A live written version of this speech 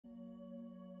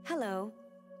Hello.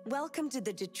 Welcome to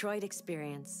the Detroit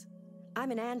Experience. I'm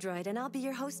an android and I'll be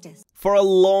your hostess. For a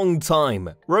long time,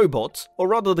 robots, or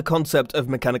rather the concept of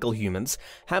mechanical humans,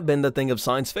 have been the thing of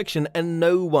science fiction, and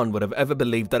no one would have ever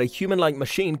believed that a human-like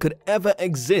machine could ever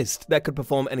exist that could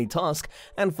perform any task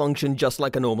and function just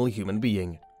like a normal human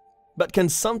being. But can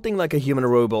something like a human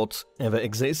robot ever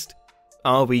exist?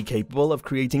 Are we capable of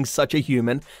creating such a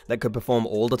human that could perform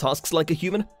all the tasks like a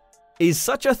human? Is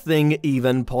such a thing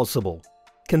even possible?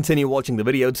 Continue watching the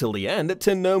video till the end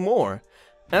to know more.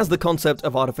 As the concept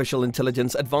of artificial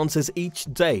intelligence advances each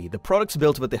day, the products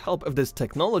built with the help of this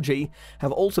technology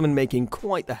have also been making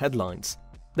quite the headlines.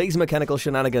 These mechanical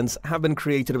shenanigans have been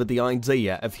created with the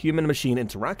idea of human-machine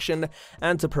interaction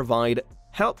and to provide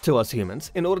help to us humans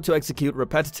in order to execute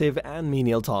repetitive and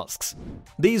menial tasks.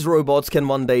 These robots can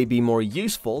one day be more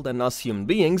useful than us human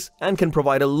beings and can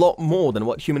provide a lot more than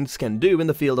what humans can do in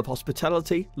the field of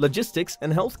hospitality, logistics,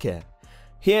 and healthcare.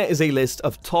 Here is a list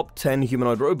of top 10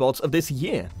 humanoid robots of this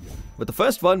year, with the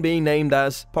first one being named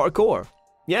as Parkour.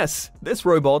 Yes, this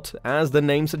robot, as the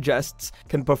name suggests,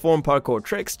 can perform parkour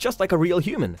tricks just like a real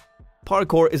human.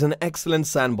 Parkour is an excellent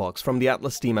sandbox from the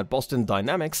Atlas team at Boston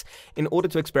Dynamics in order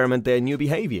to experiment their new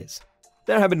behaviors.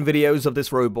 There have been videos of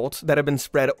this robot that have been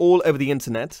spread all over the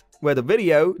internet, where the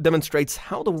video demonstrates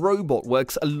how the robot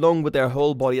works along with their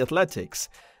whole body athletics,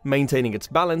 maintaining its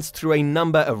balance through a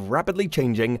number of rapidly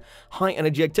changing,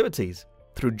 high-energy activities.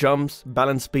 Through jumps,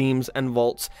 balance beams, and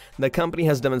vaults, the company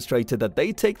has demonstrated that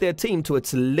they take their team to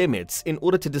its limits in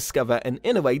order to discover and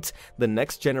innovate the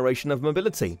next generation of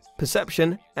mobility,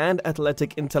 perception, and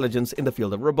athletic intelligence in the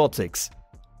field of robotics.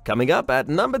 Coming up at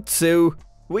number 2,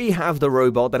 we have the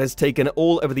robot that has taken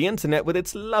all over the internet with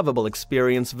its lovable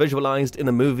experience visualized in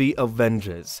the movie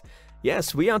Avengers.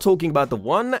 Yes, we are talking about the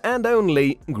one and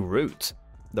only Groot.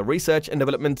 The research and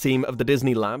development team of the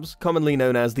Disney Labs, commonly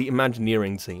known as the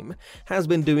Imagineering team, has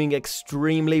been doing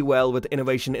extremely well with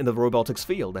innovation in the robotics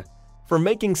field. From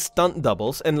making stunt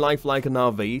doubles and lifelike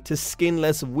Na'vi to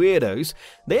skinless weirdos,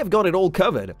 they have got it all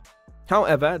covered.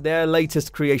 However, their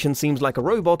latest creation seems like a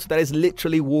robot that is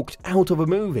literally walked out of a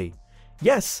movie.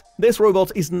 Yes, this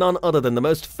robot is none other than the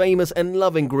most famous and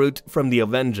loving Groot from the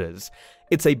Avengers.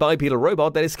 It's a bipedal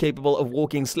robot that is capable of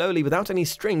walking slowly without any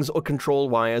strings or control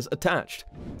wires attached.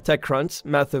 TechCrunch's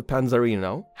Matthew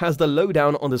Panzarino has the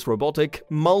lowdown on this robotic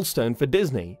milestone for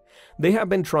Disney. They have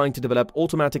been trying to develop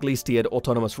automatically steered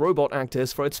autonomous robot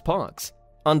actors for its parks,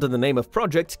 under the name of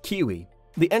Project Kiwi.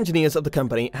 The engineers of the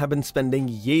company have been spending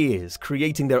years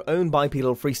creating their own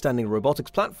bipedal freestanding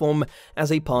robotics platform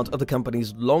as a part of the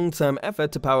company's long-term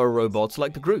effort to power robots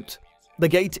like the Groot. The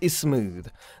gait is smooth,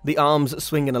 the arms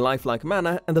swing in a lifelike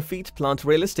manner, and the feet plant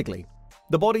realistically.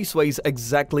 The body sways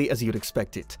exactly as you'd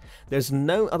expect it. There's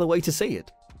no other way to see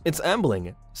it. It's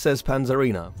ambling, says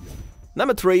Panzarina.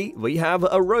 Number 3, we have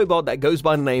a robot that goes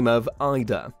by the name of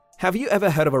Ida. Have you ever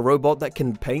heard of a robot that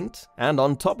can paint, and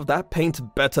on top of that, paint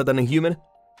better than a human?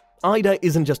 Ida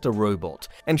isn't just a robot,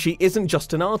 and she isn't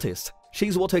just an artist.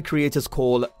 She's what her creators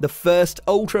call the first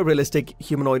ultra-realistic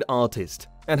humanoid artist,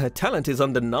 and her talent is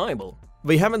undeniable.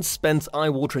 We haven't spent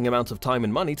eye-watering amounts of time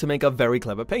and money to make a very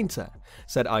clever painter,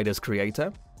 said Ida's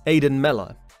creator, Aidan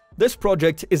Meller. This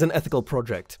project is an ethical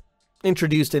project.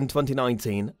 Introduced in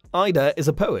 2019, Ida is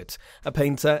a poet, a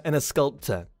painter, and a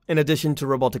sculptor. In addition to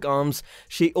robotic arms,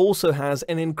 she also has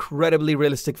an incredibly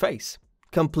realistic face,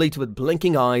 complete with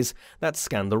blinking eyes that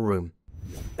scan the room.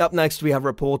 Up next, we have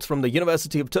reports from the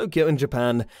University of Tokyo in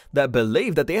Japan that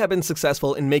believe that they have been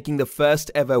successful in making the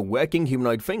first ever working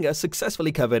humanoid finger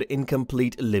successfully covered in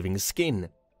complete living skin.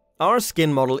 Our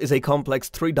skin model is a complex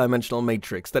three-dimensional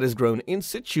matrix that is grown in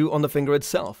situ on the finger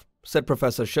itself, said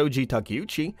Professor Shoji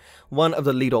Takeuchi, one of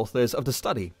the lead authors of the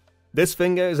study. This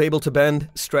finger is able to bend,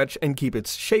 stretch, and keep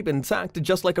its shape intact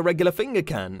just like a regular finger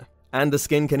can. And the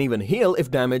skin can even heal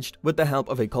if damaged with the help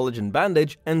of a collagen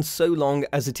bandage, and so long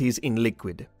as it is in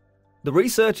liquid. The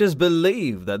researchers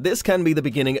believe that this can be the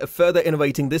beginning of further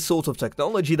innovating this sort of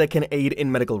technology that can aid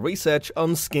in medical research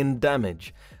on skin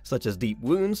damage, such as deep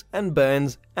wounds and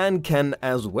burns, and can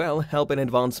as well help in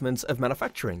advancements of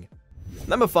manufacturing.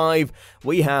 Number 5,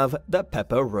 we have the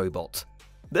Pepper Robot.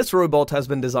 This robot has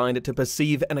been designed to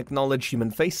perceive and acknowledge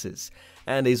human faces,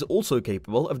 and is also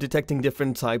capable of detecting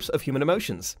different types of human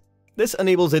emotions. This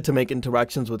enables it to make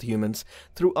interactions with humans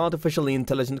through artificially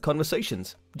intelligent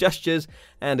conversations, gestures,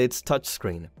 and its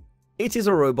touchscreen. It is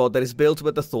a robot that is built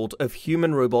with the thought of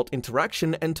human-robot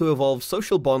interaction and to evolve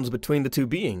social bonds between the two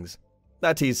beings.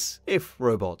 That is, if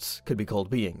robots could be called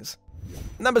beings.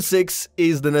 Number 6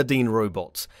 is the Nadine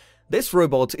robot. This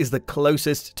robot is the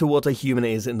closest to what a human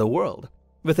is in the world.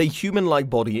 With a human-like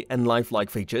body and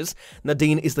lifelike features,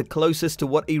 Nadine is the closest to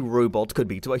what a robot could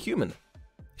be to a human.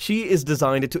 She is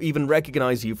designed to even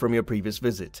recognize you from your previous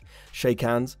visit, shake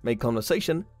hands, make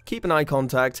conversation, keep an eye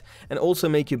contact, and also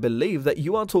make you believe that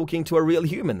you are talking to a real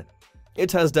human.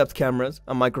 It has depth cameras,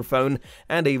 a microphone,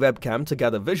 and a webcam to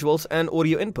gather visuals and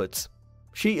audio inputs.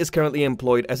 She is currently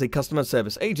employed as a customer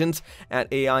service agent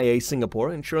at AIA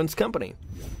Singapore Insurance Company.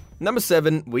 Number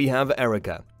 7, we have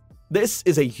Erica. This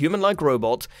is a human-like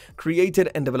robot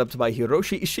created and developed by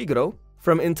Hiroshi Ishiguro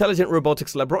from Intelligent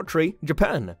Robotics Laboratory,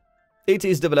 Japan. It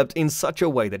is developed in such a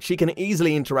way that she can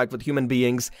easily interact with human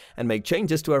beings and make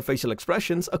changes to her facial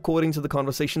expressions according to the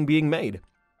conversation being made.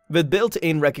 With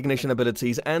built-in recognition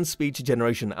abilities and speech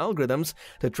generation algorithms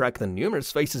to track the numerous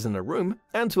faces in a room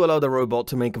and to allow the robot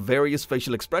to make various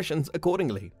facial expressions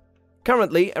accordingly.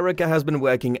 Currently, Erica has been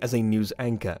working as a news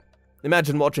anchor.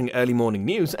 Imagine watching early morning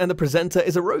news and the presenter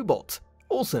is a robot.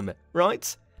 Awesome,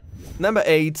 right? Number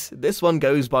 8, this one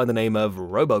goes by the name of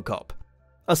Robocop.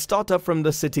 A startup from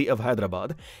the city of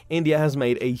Hyderabad, India has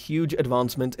made a huge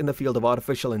advancement in the field of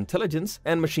artificial intelligence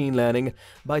and machine learning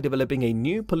by developing a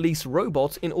new police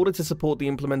robot in order to support the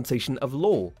implementation of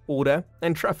law, order,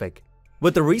 and traffic.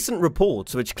 With the recent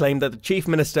reports which claim that the Chief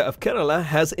Minister of Kerala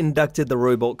has inducted the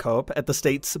robot cop at the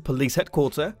state's police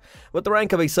headquarters with the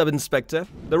rank of a sub-inspector,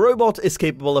 the robot is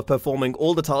capable of performing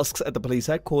all the tasks at the police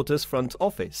headquarters front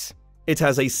office. It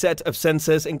has a set of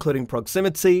sensors including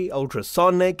proximity,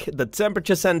 ultrasonic, the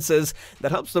temperature sensors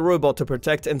that helps the robot to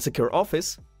protect and secure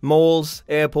office, malls,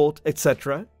 airport,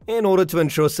 etc. in order to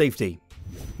ensure safety.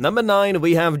 Number 9,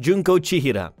 we have Junko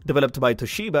Chihira, developed by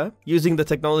Toshiba using the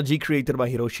technology created by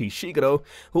Hiroshi Ishiguro,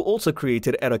 who also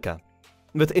created Erica.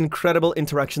 With incredible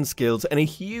interaction skills and a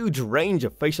huge range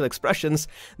of facial expressions,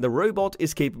 the robot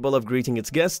is capable of greeting its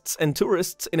guests and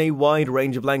tourists in a wide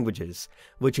range of languages,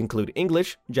 which include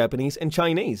English, Japanese, and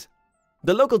Chinese.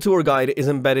 The local tour guide is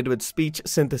embedded with speech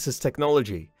synthesis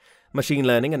technology, machine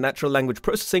learning and natural language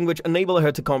processing which enable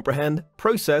her to comprehend,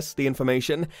 process the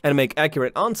information, and make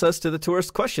accurate answers to the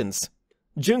tourist questions.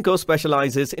 Junko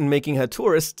specializes in making her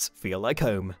tourists feel like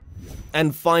home.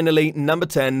 And finally, number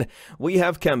 10, we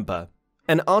have Kempa,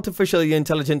 an artificially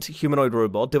intelligent humanoid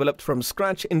robot developed from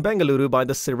scratch in Bengaluru by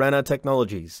the Sirena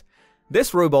Technologies.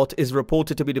 This robot is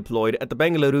reported to be deployed at the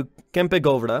Bengaluru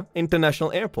Kempegowda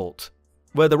International Airport,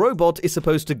 where the robot is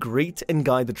supposed to greet and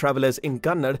guide the travelers in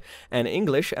Kannada and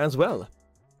English as well.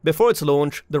 Before its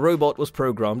launch, the robot was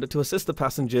programmed to assist the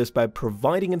passengers by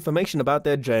providing information about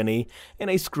their journey in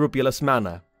a scrupulous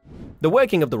manner. The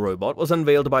working of the robot was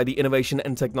unveiled by the Innovation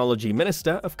and Technology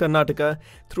Minister of Karnataka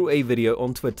through a video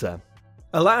on Twitter.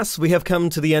 Alas, we have come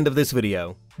to the end of this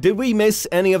video. Did we miss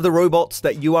any of the robots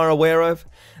that you are aware of?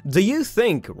 Do you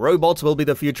think robots will be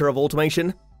the future of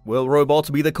automation? Will robots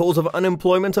be the cause of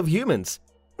unemployment of humans?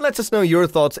 Let us know your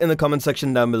thoughts in the comment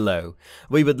section down below.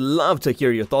 We would love to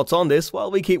hear your thoughts on this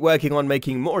while we keep working on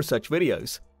making more such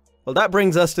videos. Well, that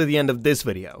brings us to the end of this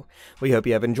video. We hope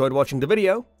you have enjoyed watching the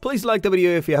video. Please like the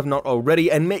video if you have not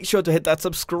already and make sure to hit that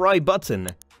subscribe button.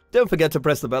 Don't forget to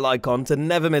press the bell icon to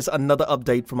never miss another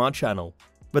update from our channel.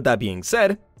 With that being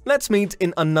said, let's meet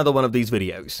in another one of these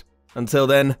videos. Until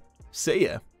then, see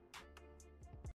ya.